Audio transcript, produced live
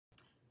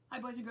Hi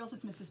boys and girls,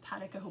 it's Mrs.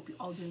 Paddock. I hope you're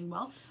all doing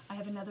well. I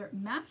have another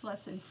math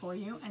lesson for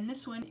you, and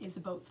this one is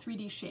about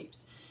 3D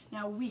shapes.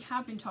 Now we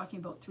have been talking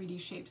about 3D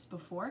shapes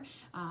before,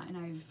 and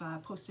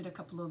I've posted a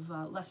couple of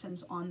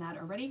lessons on that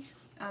already.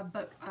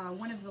 But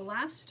one of the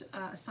last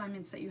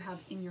assignments that you have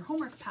in your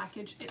homework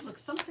package, it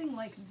looks something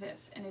like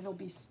this, and it'll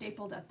be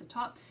stapled at the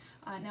top.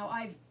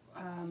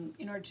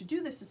 In order to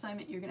do this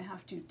assignment, you're going to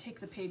have to take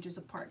the pages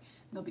apart.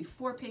 There'll be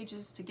 4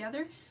 pages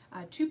together.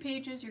 2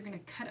 pages, you're going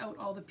to cut out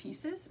all the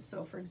pieces.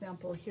 So for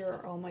example, here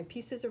are all my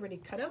pieces already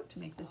cut out to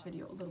make this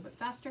video a little bit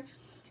faster.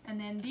 And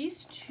then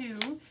these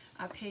 2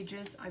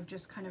 pages I've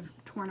just kind of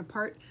torn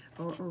apart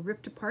or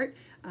ripped apart.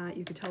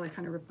 You could tell I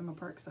kind of ripped them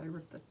apart because I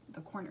ripped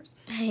the corners.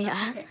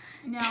 Yeah. Okay.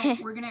 Now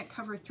we're going to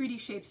cover 3D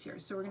shapes here.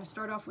 So we're going to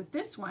start off with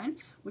this one,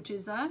 which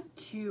is a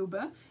cube.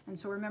 And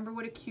so remember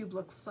what a cube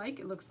looks like.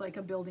 It looks like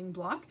a building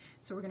block.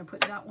 So we're going to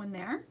put that one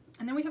there.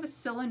 And then we have a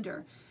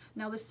cylinder.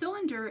 Now the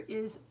cylinder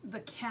is the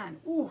can.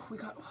 Oh, I'm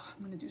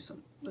going to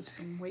lift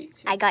some weights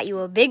here. I got you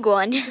a big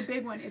one. It's a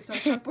big one. It's a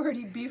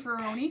Chef-Boyardee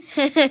beefaroni.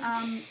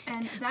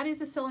 And that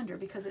is a cylinder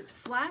because it's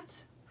flat,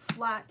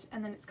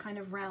 and then it's kind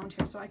of round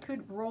here. So I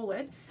could roll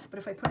it, but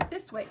if I put it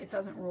this way, it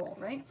doesn't roll,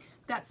 right?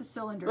 That's a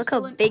cylinder. Look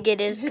how big it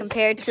is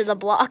compared to the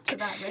block. To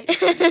that, right?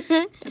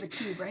 To the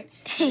cube, right?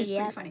 It's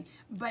Yeah. pretty funny.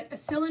 But a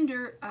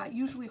cylinder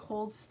usually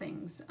holds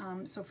things.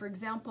 So for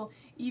example,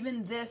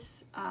 even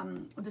this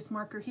this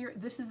marker here,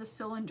 this is a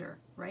cylinder,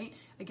 right?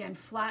 Again,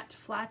 flat,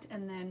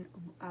 and then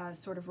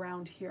sort of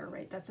round here,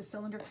 right? That's a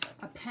cylinder.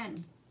 A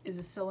pen is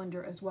a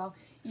cylinder as well.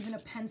 Even a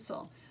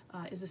pencil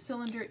is a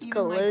cylinder. Even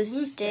Glue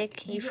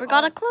stick. You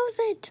forgot to close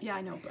it. Yeah,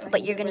 I know.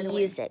 But you're going to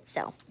use it,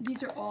 so.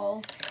 These are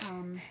all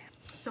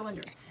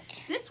cylinders.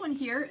 This one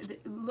here,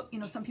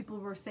 some people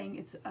were saying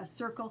it's a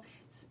circle.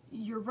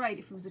 You're right,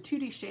 if it was a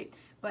 2D shape,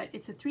 but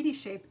it's a 3D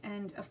shape,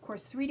 and of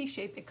course 3D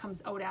shape, it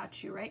comes out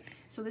at you, right?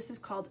 So this is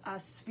called a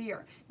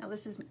sphere. Now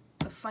this is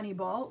a funny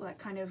ball that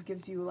kind of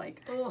gives you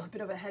like, a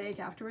bit of a headache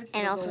afterwards.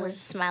 And also has a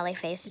smiley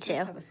face too. It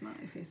does have a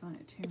smiley face on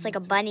it too. It's like a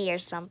bunny or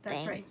something.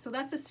 That's right. So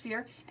that's a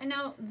sphere. And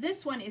now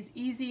this one is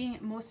easy.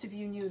 Most of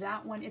you knew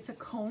that one. It's a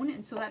cone,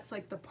 and so that's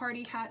like the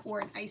party hat or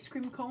an ice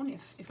cream cone,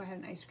 if I had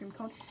an ice cream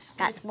cone.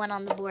 That's one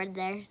on the board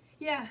there.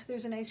 Yeah,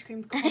 there's an ice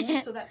cream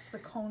cone, so that's the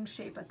cone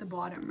shape at the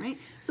bottom, right?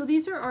 So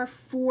these are our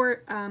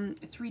 4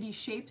 3D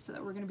shapes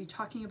that we're going to be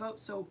talking about.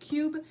 So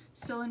cube,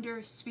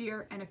 cylinder,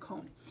 sphere, and a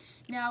cone.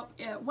 Now,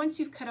 once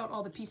you've cut out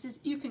all the pieces,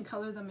 you can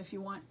color them if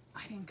you want.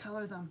 I didn't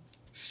color them.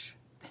 Shh,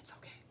 that's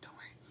okay, don't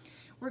worry.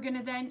 We're going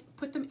to then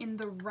put them in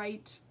the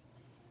right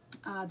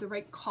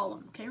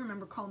column, okay?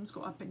 Remember, columns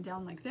go up and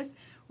down like this.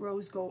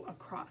 Rows go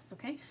across,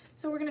 okay?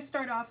 So we're going to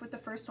start off with the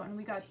first one.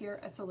 We got here,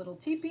 it's a little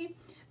teepee.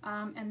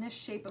 And this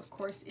shape, of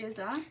course, is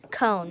a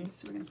cone.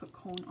 So we're going to put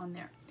cone on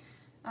there.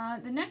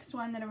 The next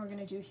one that we're going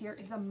to do here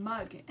is a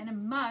mug. And a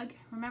mug,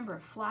 remember,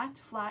 flat,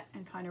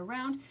 and kind of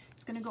round.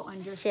 It's going to go under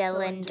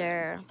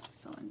cylinder.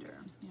 Cylinder.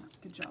 Yeah,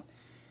 good job.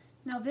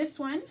 Now this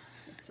one,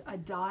 it's a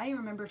die.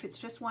 Remember, if it's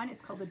just one,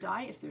 it's called a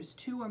die. If there's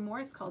 2 or more,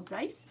 it's called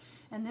dice.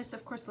 And this,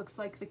 of course, looks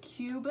like the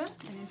cube, and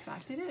in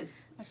fact, it is.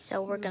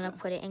 So we're going to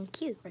put it in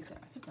cube. Right there.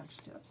 I think I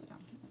should do it upside down.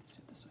 Let's do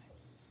it this way.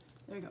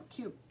 There you go,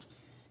 cube.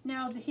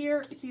 Now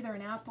here, it's either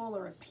an apple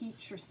or a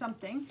peach or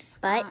something.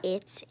 But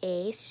it's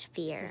a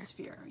sphere. It's a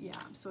sphere, yeah.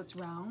 So it's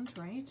round,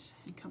 right?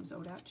 It comes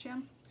out at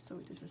you. So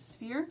it is a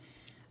sphere.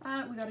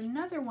 We got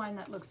another one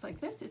that looks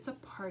like this. It's a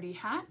party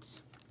hat.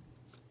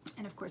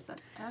 And of course,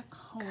 that's a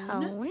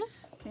cone.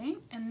 Okay,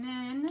 and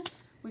then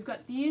we've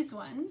got these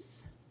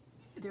ones.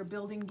 They're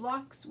building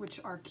blocks, which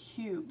are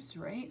cubes,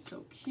 right?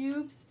 So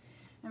cubes,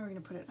 and we're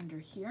going to put it under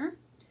here.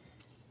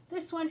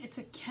 This one, it's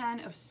a can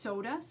of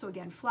soda. So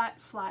again, flat,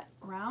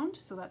 round.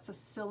 So that's a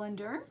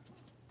cylinder.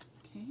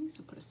 Okay,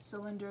 so put a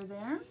cylinder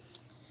there.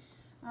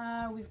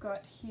 We've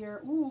got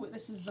here, ooh,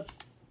 this is the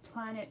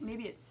planet,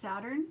 maybe it's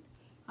Saturn,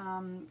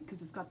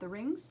 because it's got the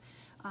rings.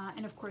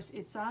 And of course,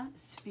 it's a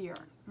sphere,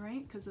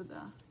 right? Because of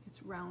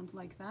it's round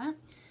like that.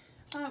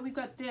 We've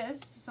got this.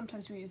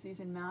 Sometimes we use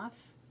these in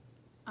math.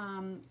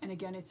 And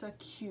again, it's a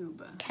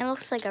cube. Kind of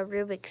looks like a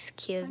Rubik's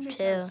Cube, kind of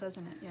too. Does,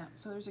 doesn't it? Yeah.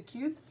 So there's a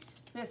cube.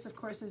 This, of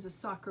course, is a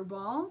soccer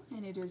ball,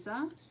 and it is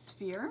a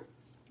sphere.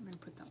 I'm going to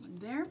put that one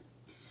there.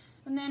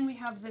 And then we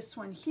have this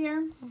one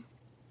here,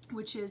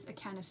 which is a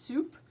can of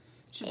soup.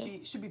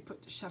 Should be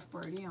put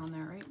Chef-Boyardee on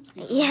there, right?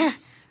 Yeah.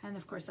 And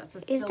of course, that's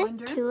a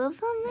cylinder. Is there 2 of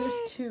them there?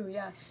 There's 2,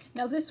 yeah.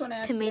 Now this one I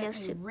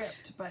accidentally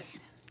ripped, but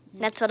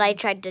that's what I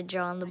tried to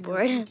draw on the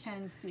board. You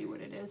can see what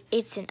it is.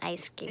 It's an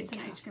ice cream It's an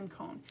ice cream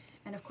cone.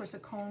 And of course, a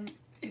cone,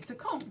 it's a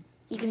cone.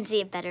 You can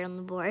see it better on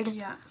the board.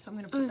 Yeah, so I'm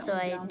going to put that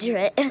one down drew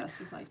it as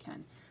best as I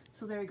can.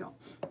 So there you go.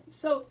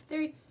 So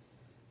there you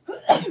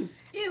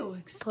Ew,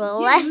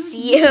 bless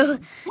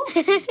you. Oh,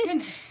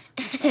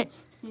 goodness.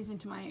 Sneeze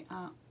into my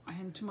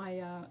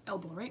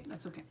elbow, right?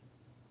 That's okay.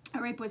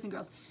 All right, boys and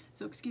girls.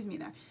 So excuse me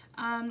there.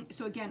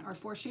 So again, our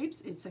 4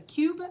 shapes, it's a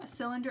cube, a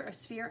cylinder, a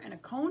sphere, and a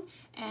cone.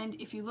 And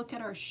if you look at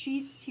our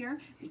sheets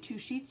here, the 2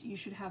 sheets, you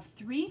should have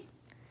 3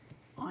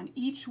 on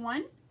each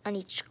one. On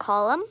each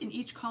column? In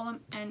each column,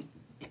 and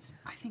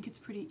I think it's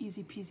pretty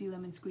easy peasy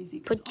lemon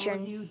squeezy, because all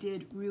of you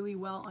did really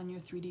well on your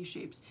 3D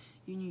shapes.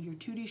 You knew your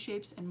 2D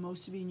shapes, and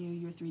most of you knew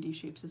your 3D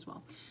shapes as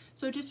well.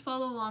 So just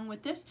follow along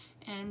with this,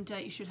 and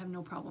you should have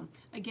no problem.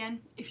 Again,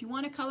 if you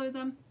want to color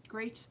them,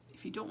 great.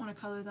 If you don't want to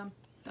color them,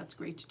 that's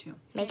great too.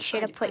 Make sure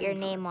to put your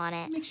name on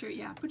it. Make sure,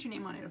 yeah, put your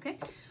name on it, okay?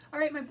 All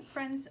right, my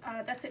friends,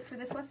 that's it for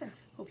this lesson.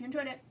 Hope you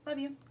enjoyed it. Love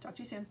you. Talk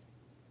to you soon.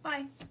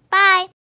 Bye. Bye.